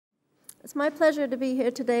It's my pleasure to be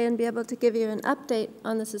here today and be able to give you an update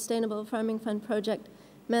on the Sustainable Farming Fund project,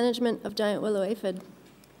 Management of Giant Willow Aphid.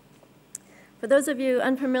 For those of you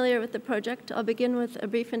unfamiliar with the project, I'll begin with a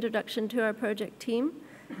brief introduction to our project team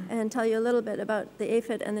and tell you a little bit about the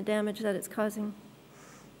aphid and the damage that it's causing.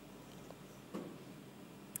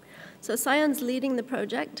 So Scion's leading the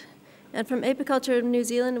project, and from Apiculture New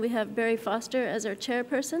Zealand, we have Barry Foster as our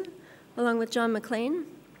chairperson, along with John McLean.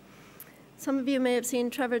 Some of you may have seen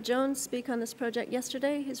Trevor Jones speak on this project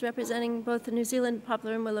yesterday. He's representing both the New Zealand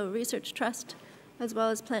Poplar and Willow Research Trust, as well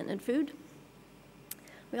as Plant and Food.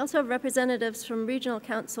 We also have representatives from regional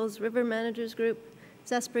councils, River Managers Group,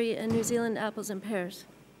 Zespri, and New Zealand Apples and Pears.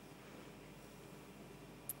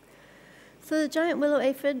 So the giant willow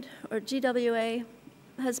aphid, or GWA,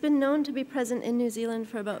 has been known to be present in New Zealand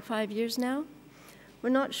for about 5 years now. We're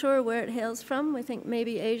not sure where it hails from. We think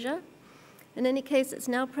maybe Asia. In any case, it's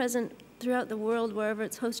now present throughout the world wherever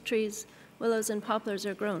its host trees, willows and poplars,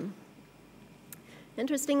 are grown.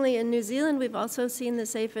 Interestingly, in New Zealand, we've also seen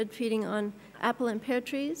this aphid feeding on apple and pear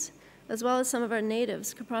trees, as well as some of our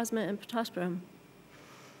natives, Coprosma and Pittosporum.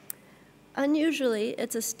 Unusually,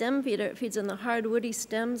 it's a stem feeder. It feeds on the hard, woody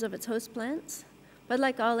stems of its host plants. But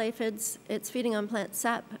like all aphids, it's feeding on plant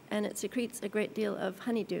sap, and it secretes a great deal of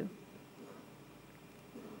honeydew.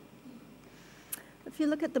 If you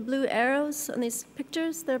look at the blue arrows on these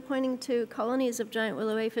pictures, they're pointing to colonies of giant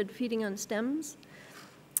willow aphid feeding on stems.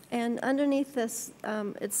 And underneath this,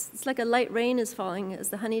 it's like a light rain is falling as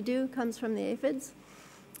the honeydew comes from the aphids.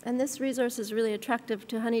 And this resource is really attractive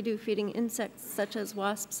to honeydew-feeding insects such as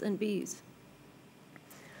wasps and bees.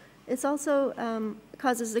 It also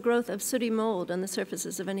causes the growth of sooty mold on the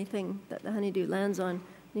surfaces of anything that the honeydew lands on.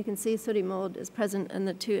 You can see sooty mold is present in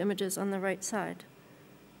the two images on the right side.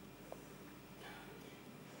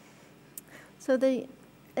 So the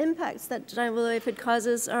impacts that giant willow aphid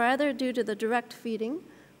causes are either due to the direct feeding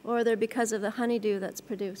or they're because of the honeydew that's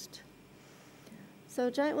produced.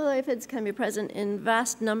 So giant willow aphids can be present in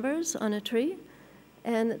vast numbers on a tree,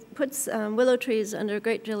 and it puts willow trees under a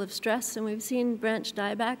great deal of stress, and we've seen branch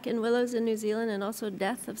dieback in willows in New Zealand and also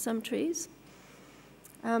death of some trees.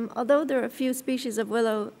 Although there are a few species of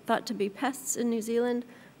willow thought to be pests in New Zealand,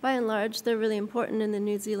 by and large, they're really important in the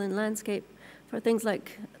New Zealand landscape for things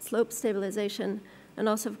like slope stabilization, and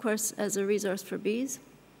also, of course, as a resource for bees.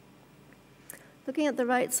 Looking at the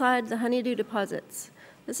right side, the honeydew deposits.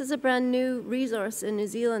 This is a brand new resource in New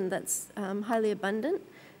Zealand that's highly abundant,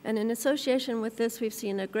 and in association with this, we've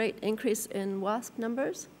seen a great increase in wasp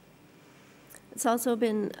numbers. It's also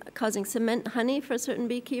been causing cement honey for certain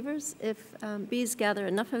beekeepers if bees gather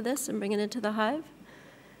enough of this and bring it into the hive.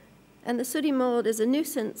 And the sooty mold is a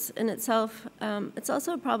nuisance in itself. It's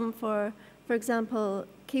also a problem for example,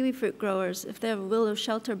 kiwi fruit growers. If they have a willow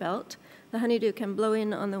shelter belt, the honeydew can blow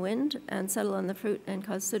in on the wind and settle on the fruit and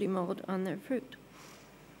cause sooty mold on their fruit.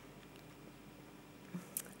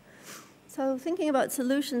 So thinking about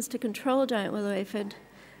solutions to control giant willow aphid,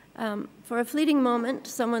 for a fleeting moment,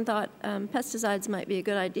 someone thought pesticides might be a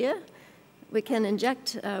good idea. We can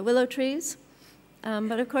inject willow trees,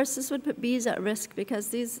 but of course this would put bees at risk because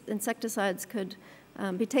these insecticides could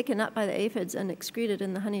be taken up by the aphids and excreted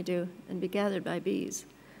in the honeydew and be gathered by bees.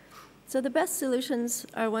 So the best solutions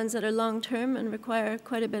are ones that are long-term and require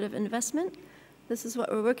quite a bit of investment. This is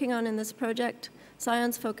what we're working on in this project.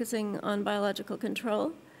 Scion's focusing on biological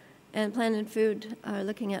control, and Plant and Food are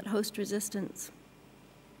looking at host resistance.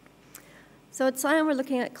 So at Scion, we're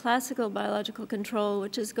looking at classical biological control,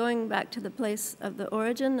 which is going back to the place of the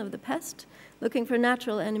origin of the pest, looking for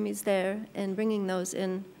natural enemies there and bringing those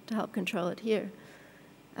in to help control it here.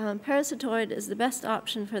 Parasitoid is the best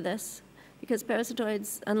option for this because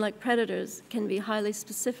parasitoids, unlike predators, can be highly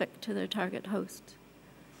specific to their target host.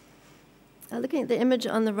 Looking at the image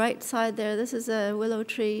on the right side there, this is a willow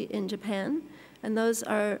tree in Japan, and those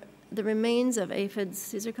are the remains of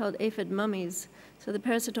aphids. These are called aphid mummies. So the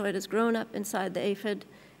parasitoid has grown up inside the aphid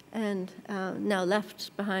and now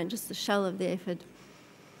left behind just the shell of the aphid.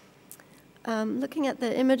 Looking at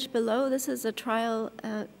the image below, this is a trial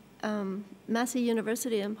at Massey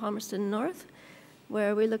University in Palmerston North,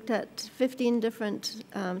 where we looked at 15 different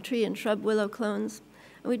tree and shrub willow clones.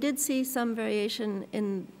 And we did see some variation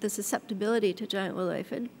in the susceptibility to giant willow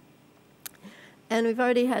aphid. And we've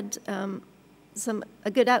already had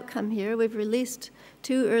a good outcome here. We've released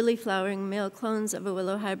 2 early flowering male clones of a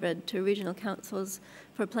willow hybrid to regional councils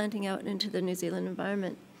for planting out into the New Zealand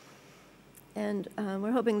environment. And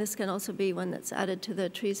we're hoping this can also be one that's added to the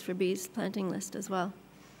Trees for Bees planting list as well.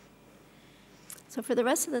 So for the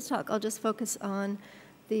rest of this talk, I'll just focus on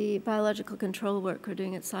the biological control work we're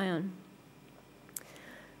doing at Scion.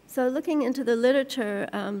 So looking into the literature,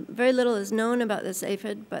 very little is known about this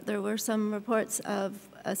aphid, but there were some reports of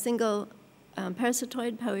a single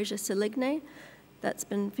parasitoid, Powisia saligne, that's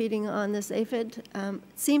been feeding on this aphid. It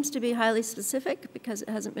seems to be highly specific because it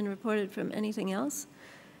hasn't been reported from anything else.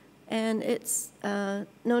 And it's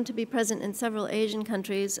known to be present in several Asian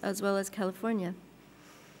countries as well as California.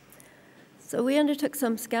 So we undertook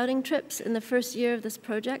some scouting trips in the first year of this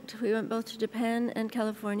project. We went both to Japan and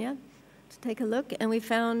California to take a look, and we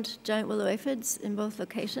found giant willow aphids in both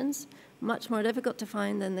locations, much more difficult to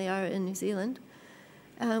find than they are in New Zealand.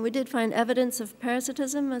 We did find evidence of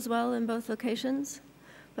parasitism as well in both locations,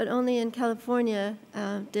 but only in California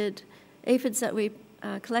did aphids that we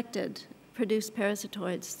collected produce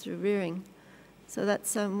parasitoids through rearing. So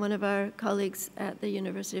that's one of our colleagues at the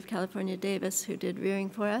University of California, Davis, who did rearing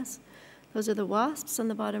for us. Those are the wasps on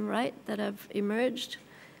the bottom right that have emerged.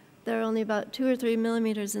 They're only about 2 or 3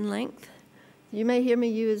 millimeters in length. You may hear me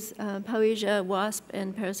use Powisia, wasp,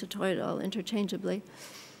 and parasitoid all interchangeably.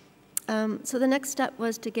 So the next step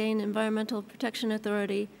was to gain Environmental Protection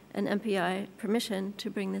Authority and MPI permission to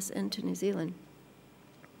bring this into New Zealand,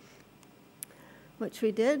 which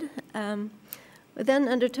we did. We then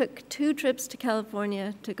undertook 2 trips to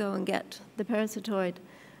California to go and get the parasitoid.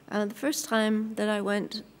 The first time that I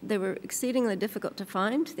went, they were exceedingly difficult to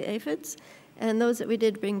find, the aphids, and those that we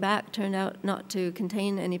did bring back turned out not to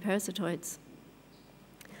contain any parasitoids.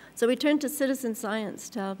 So we turned to citizen science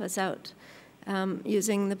to help us out,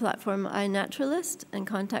 using the platform iNaturalist and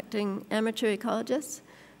contacting amateur ecologists.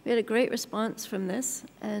 We had a great response from this,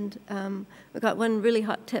 and we got one really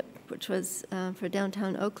hot tip, which was for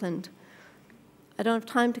downtown Oakland. I don't have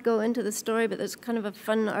time to go into the story, but there's kind of a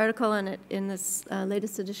fun article on it in this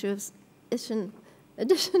latest edition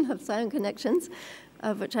of Science Connections,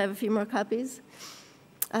 of which I have a few more copies.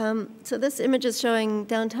 So this image is showing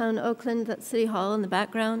downtown Oakland, that's City Hall in the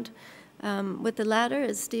background. With the ladder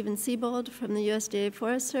is Stephen Siebold from the USDA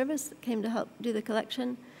Forest Service that came to help do the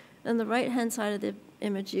collection. On the right-hand side of the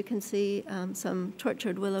image, you can see some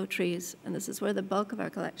tortured willow trees, and this is where the bulk of our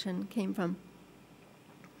collection came from.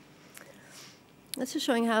 This is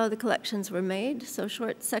showing how the collections were made. So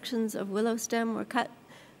short sections of willow stem were cut.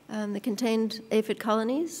 They contained aphid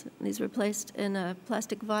colonies. These were placed in a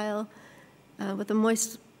plastic vial with a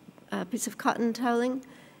moist piece of cotton toweling.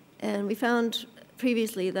 And we found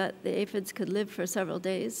previously that the aphids could live for several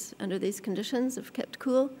days under these conditions if kept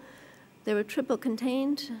cool. They were triple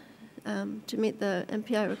contained to meet the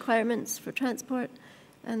MPI requirements for transport.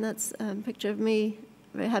 And that's a picture of me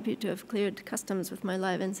very happy to have cleared customs with my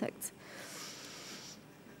live insects.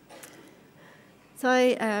 So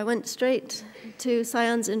I went straight to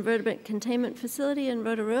Scion's invertebrate containment facility in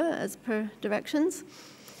Rotorua as per directions,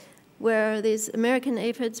 where these American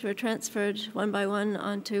aphids were transferred one by one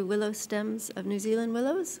onto willow stems of New Zealand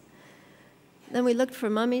willows. Then we looked for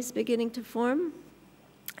mummies beginning to form,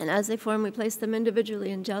 and as they form, we placed them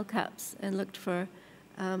individually in gel caps and looked for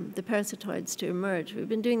the parasitoids to emerge. We've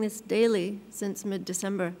been doing this daily since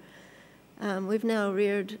mid-December. We've now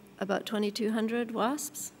reared about 2,200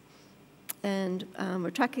 wasps, and we're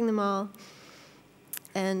tracking them all.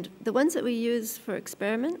 And the ones that we use for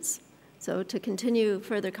experiments, so to continue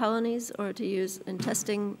further colonies or to use in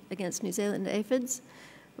testing against New Zealand aphids,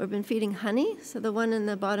 we've been feeding honey. So the one in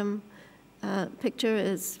the bottom picture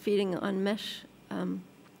is feeding on mesh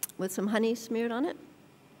with some honey smeared on it.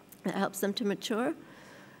 It helps them to mature.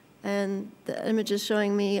 And the image is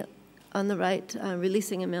showing me on the right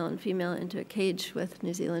releasing a male and female into a cage with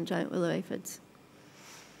New Zealand giant willow aphids.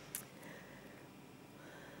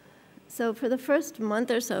 So for the first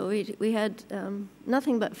month or so, we had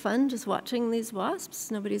nothing but fun just watching these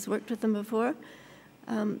wasps. Nobody's worked with them before.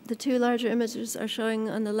 The 2 larger images are showing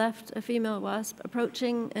on the left a female wasp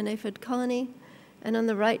approaching an aphid colony, and on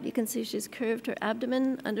the right you can see she's curved her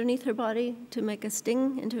abdomen underneath her body to make a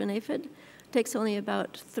sting into an aphid. It takes only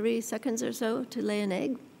about 3 seconds or so to lay an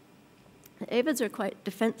egg. The aphids are quite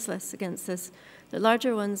defenseless against this. The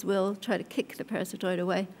larger ones will try to kick the parasitoid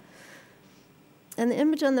away. And the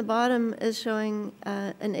image on the bottom is showing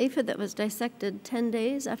an aphid that was dissected 10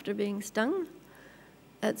 days after being stung.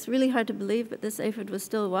 It's really hard to believe, but this aphid was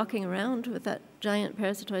still walking around with that giant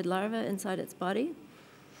parasitoid larva inside its body.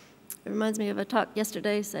 It reminds me of a talk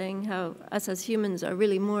yesterday saying how us as humans are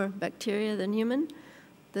really more bacteria than human.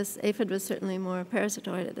 This aphid was certainly more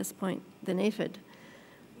parasitoid at this point than aphid.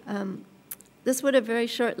 This would have very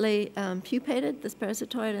shortly pupated, this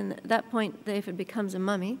parasitoid, and at that point the aphid becomes a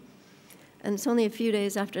mummy. And it's only a few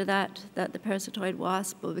days after that that the parasitoid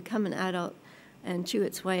wasp will become an adult and chew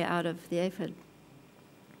its way out of the aphid.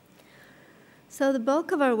 So the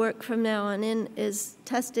bulk of our work from now on in is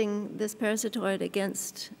testing this parasitoid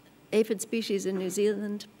against aphid species in New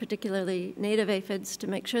Zealand, particularly native aphids, to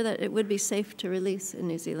make sure that it would be safe to release in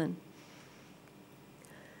New Zealand.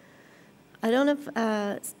 I don't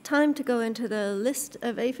have time to go into the list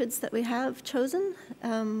of aphids that we have chosen,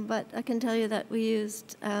 but I can tell you that we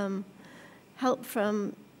used help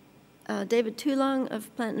from David Toulong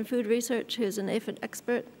of Plant and Food Research, who's an aphid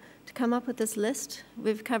expert, to come up with this list.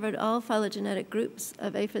 We've covered all phylogenetic groups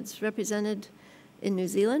of aphids represented in New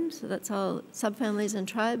Zealand, so that's all subfamilies and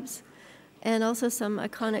tribes, and also some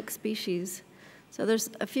iconic species. So there's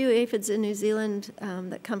a few aphids in New Zealand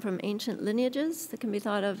that come from ancient lineages that can be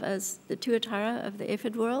thought of as the tuatara of the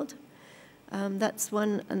aphid world. That's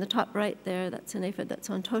one on the top right there, that's an aphid that's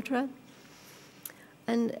on Totara.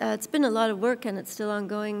 And it's been a lot of work, and it's still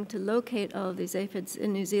ongoing, to locate all of these aphids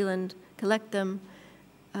in New Zealand, collect them,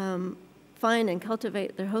 find and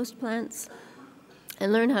cultivate their host plants,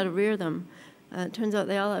 and learn how to rear them. It turns out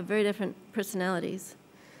they all have very different personalities.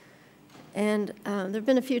 And there have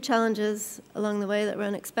been a few challenges along the way that were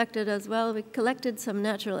unexpected as well. We collected some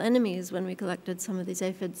natural enemies when we collected some of these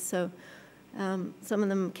aphids. So some of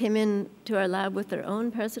them came in to our lab with their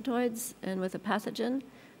own parasitoids and with a pathogen,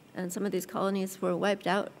 and some of these colonies were wiped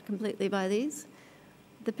out completely by these.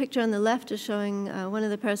 The picture on the left is showing one of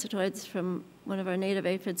the parasitoids from one of our native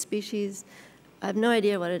aphid species. I have no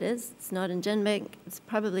idea what it is. It's not in GenBank. It's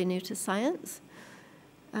probably new to science.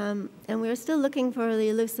 And we are still looking for the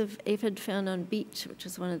elusive aphid found on beach, which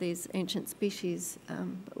is one of these ancient species.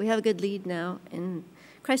 But we have a good lead now in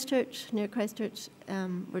Christchurch, near Christchurch.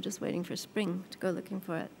 We're just waiting for spring to go looking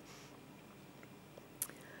for it.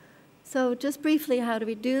 So just briefly, how do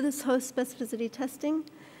we do this host specificity testing?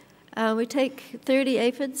 We take 30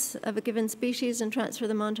 aphids of a given species and transfer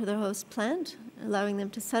them onto their host plant, allowing them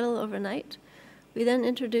to settle overnight. We then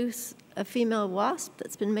introduce a female wasp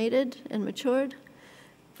that's been mated and matured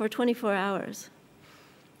for 24 hours.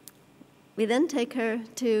 We then take her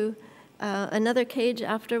to another cage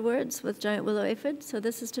afterwards with giant willow aphid. So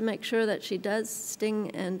this is to make sure that she does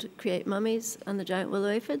sting and create mummies on the giant willow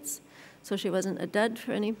aphids, so she wasn't a dud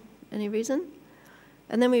for any reason.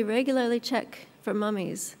 And then we regularly check for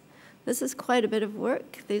mummies. This is quite a bit of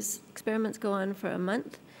work. These experiments go on for a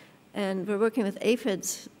month, and we're working with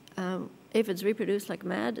aphids. Aphids reproduce like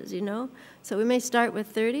mad, as you know. So we may start with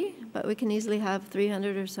 30, but we can easily have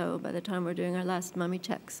 300 or so by the time we're doing our last mummy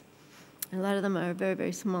checks. And a lot of them are very,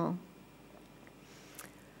 very small.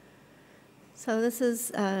 So this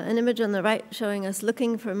is an image on the right showing us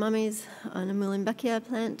looking for mummies on a Muehlenbeckia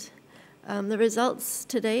plant. The results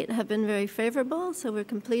to date have been very favorable. So we've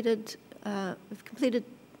completed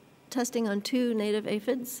testing on 2 native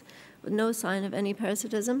aphids with no sign of any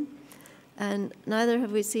parasitism. And neither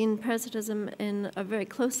have we seen parasitism in a very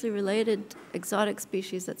closely related exotic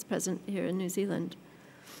species that's present here in New Zealand.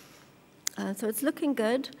 So it's looking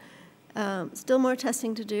good. Still more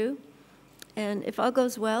testing to do. And if all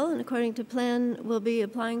goes well, and according to plan, we'll be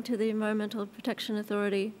applying to the Environmental Protection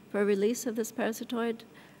Authority for a release of this parasitoid.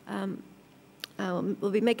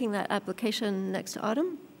 We'll be making that application next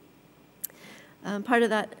autumn. Part of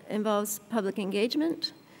that involves public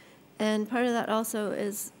engagement. And part of that also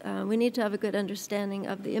is we need to have a good understanding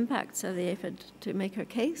of the impacts of the aphid to make our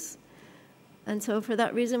case. And so for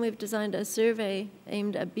that reason, we've designed a survey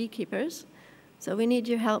aimed at beekeepers. So we need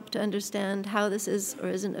your help to understand how this is or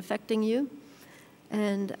isn't affecting you.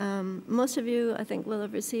 And most of you, I think, will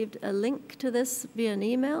have received a link to this via an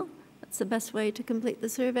email. That's the best way to complete the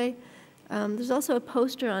survey. There's also a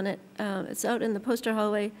poster on it. It's out in the poster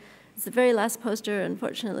hallway. It's the very last poster,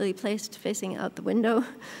 unfortunately placed facing out the window.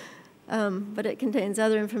 But it contains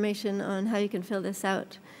other information on how you can fill this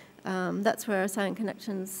out. That's where our Science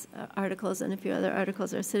Connections articles and a few other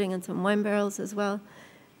articles are sitting in some wine barrels as well.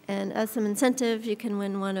 And as some incentive, you can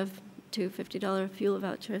win one of 2 $50 fuel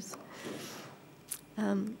vouchers.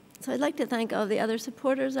 So I'd like to thank all the other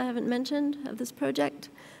supporters I haven't mentioned of this project,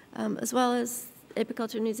 as well as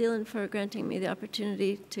Apiculture New Zealand for granting me the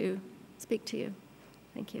opportunity to speak to you.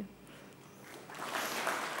 Thank you.